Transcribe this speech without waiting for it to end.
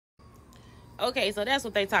Okay, so that's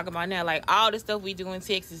what they talk about now. Like all the stuff we do in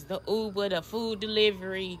Texas, the Uber, the food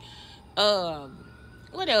delivery,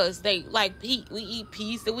 what else? They like we eat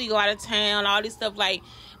pizza, we go out of town, all this stuff. Like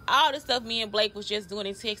all the stuff me and Blake was just doing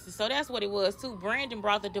in Texas. So that's what it was too. Brandon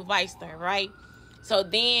brought the device there, right? So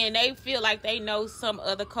then they feel like they know some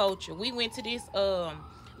other culture. We went to this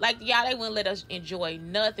like y'all, they wouldn't let us enjoy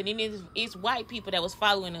nothing. And it's white people that was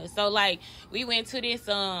following us. So like we went to this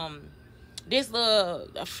little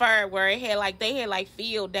fair where it had like they had like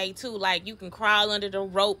field day too. Like you can crawl under the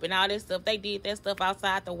rope and all this stuff. They did that stuff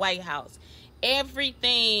outside the White House.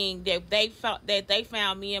 Everything that they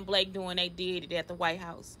found me and Blake doing, they did it at the White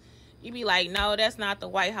House. You be like, no, that's not the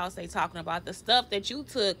White House they talking about. The stuff that you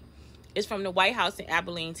took is from the White House in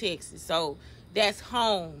Abilene, Texas. So that's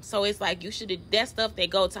home. So it's like you should that stuff that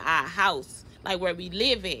go to our house, like where we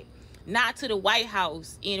live at, not to the White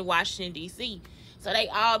House in Washington D.C. So they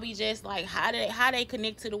all be just like, how they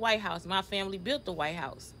connect to the White House? My family built the White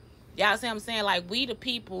House. Y'all see what I'm saying? Like we the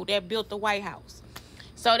people that built the White House.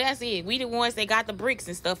 So that's it. We the ones that got the bricks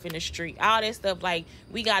and stuff in the street. All that stuff, like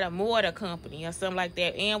we got a mortar company or something like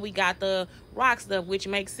that. And we got the rock stuff, which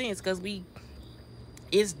makes sense because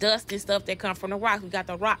it's dust and stuff that come from the rocks. We got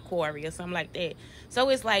the rock quarry or something like that. So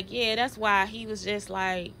it's like, yeah, that's why he was just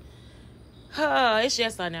like, it's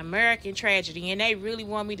just an American tragedy. And they really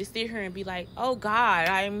want me to sit here and be like, oh God,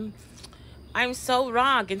 I'm so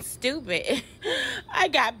wrong and stupid. I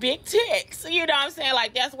got big ticks. You know what I'm saying?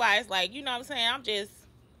 Like, that's why it's like, you know what I'm saying? I'm just,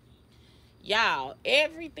 y'all,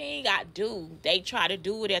 everything I do, they try to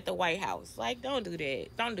do it at the White House. Like, don't do that.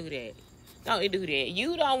 Don't do that. Don't do that.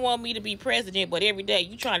 You don't want me to be president, but every day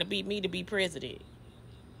you trying to beat me to be president.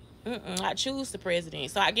 I choose the president.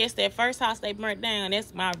 So I guess that first house they burnt down,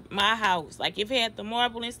 that's my house. Like if it had the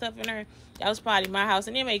marble and stuff in there, that was probably my house.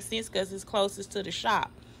 And it makes sense because it's closest to the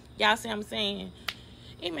shop. Y'all see what I'm saying?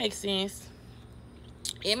 It makes sense.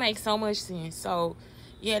 It makes so much sense. So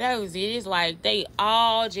yeah, that was it. It's like they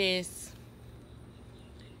all just,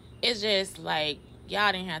 it's just like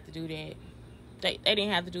y'all didn't have to do that. They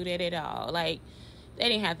didn't have to do that at all. Like they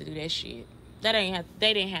didn't have to do that shit. They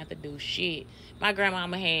didn't have to do shit. My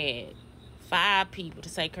grandmama had 5 people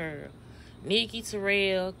to take care of. Nikki,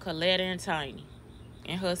 Terrell, Coletta, and Tiny.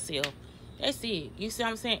 And herself. That's it. You see what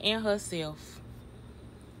I'm saying? And herself.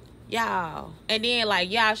 Y'all. And then,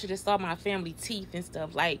 like, y'all should have saw my family teeth and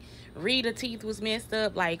stuff. Like, Rita teeth was messed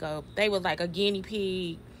up. Like, they was like a guinea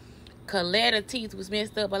pig. Coletta teeth was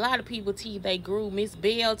messed up. A lot of people teeth, they grew. Miss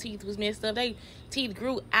Bell teeth was messed up. They teeth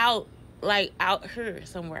grew out, like, out here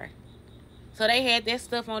somewhere. So they had that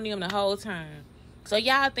stuff on them the whole time. So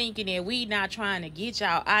y'all thinking that we not trying to get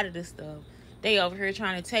y'all out of the stuff. They over here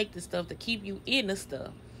trying to take the stuff to keep you in the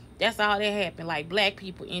stuff. That's all that happened. Like black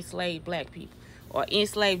people enslaved black people. Or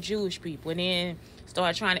enslaved Jewish people. And then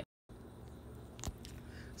start trying to...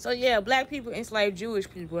 So yeah, black people enslaved Jewish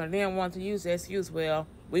people. And then want to use that excuse, well,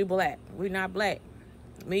 we black. We not black.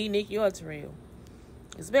 Me, Nikki, or Terrell.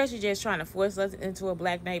 Especially just trying to force us into a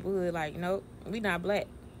black neighborhood. Like, nope, we not black.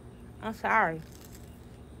 I'm sorry.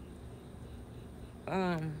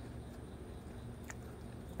 I'm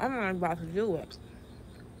not about to do it.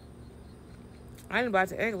 I ain't about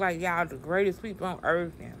to act like y'all the greatest people on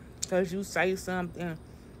earth now. Because you say something,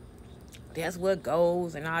 that's what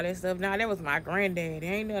goes and all that stuff. Now, that was my granddad.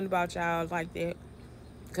 There ain't nothing about y'all like that.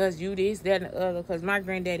 Because you this, that, and the other. Because my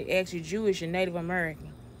granddaddy actually Jewish and Native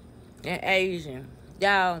American. And Asian.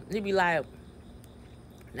 Y'all, he be like,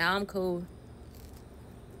 nah, I'm cool.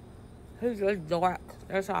 He's just dark.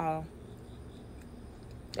 That's all.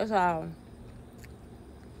 That's all.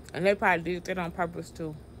 And they probably did that on purpose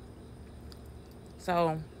too.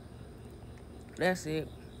 So that's it.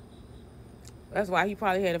 That's why he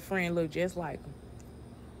probably had a friend look just like him.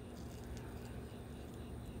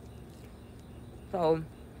 So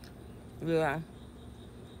yeah.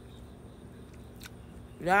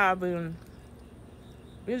 Y'all been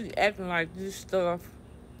really acting like this stuff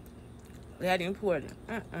that important.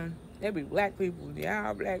 They be black people.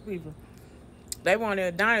 Y'all black people. They want their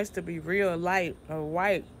Adonis to be real light or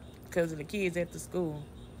white because of the kids at the school.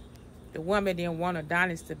 The woman didn't want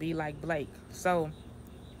Adonis to be like Blake. So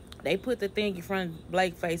they put the thing in front of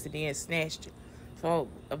Blake's face and then snatched it. So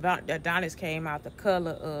about Adonis came out the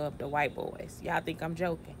color of the white boys. Y'all think I'm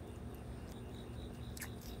joking?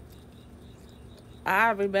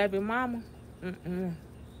 Ivory baby mama.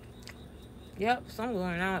 Yep, something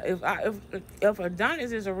going on. If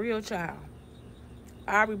Adonis is a real child,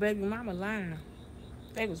 Ivory baby mama lying.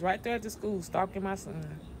 They was right there at the school stalking my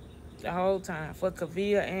son the whole time for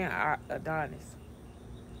Kavia and Adonis.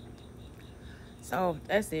 So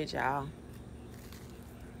that's it, y'all.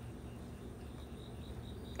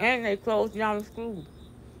 And they closed down the school.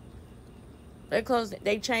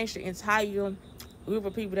 They changed the entire group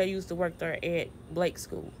of people that used to work there at Blake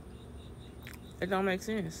School. It don't make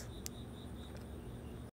sense.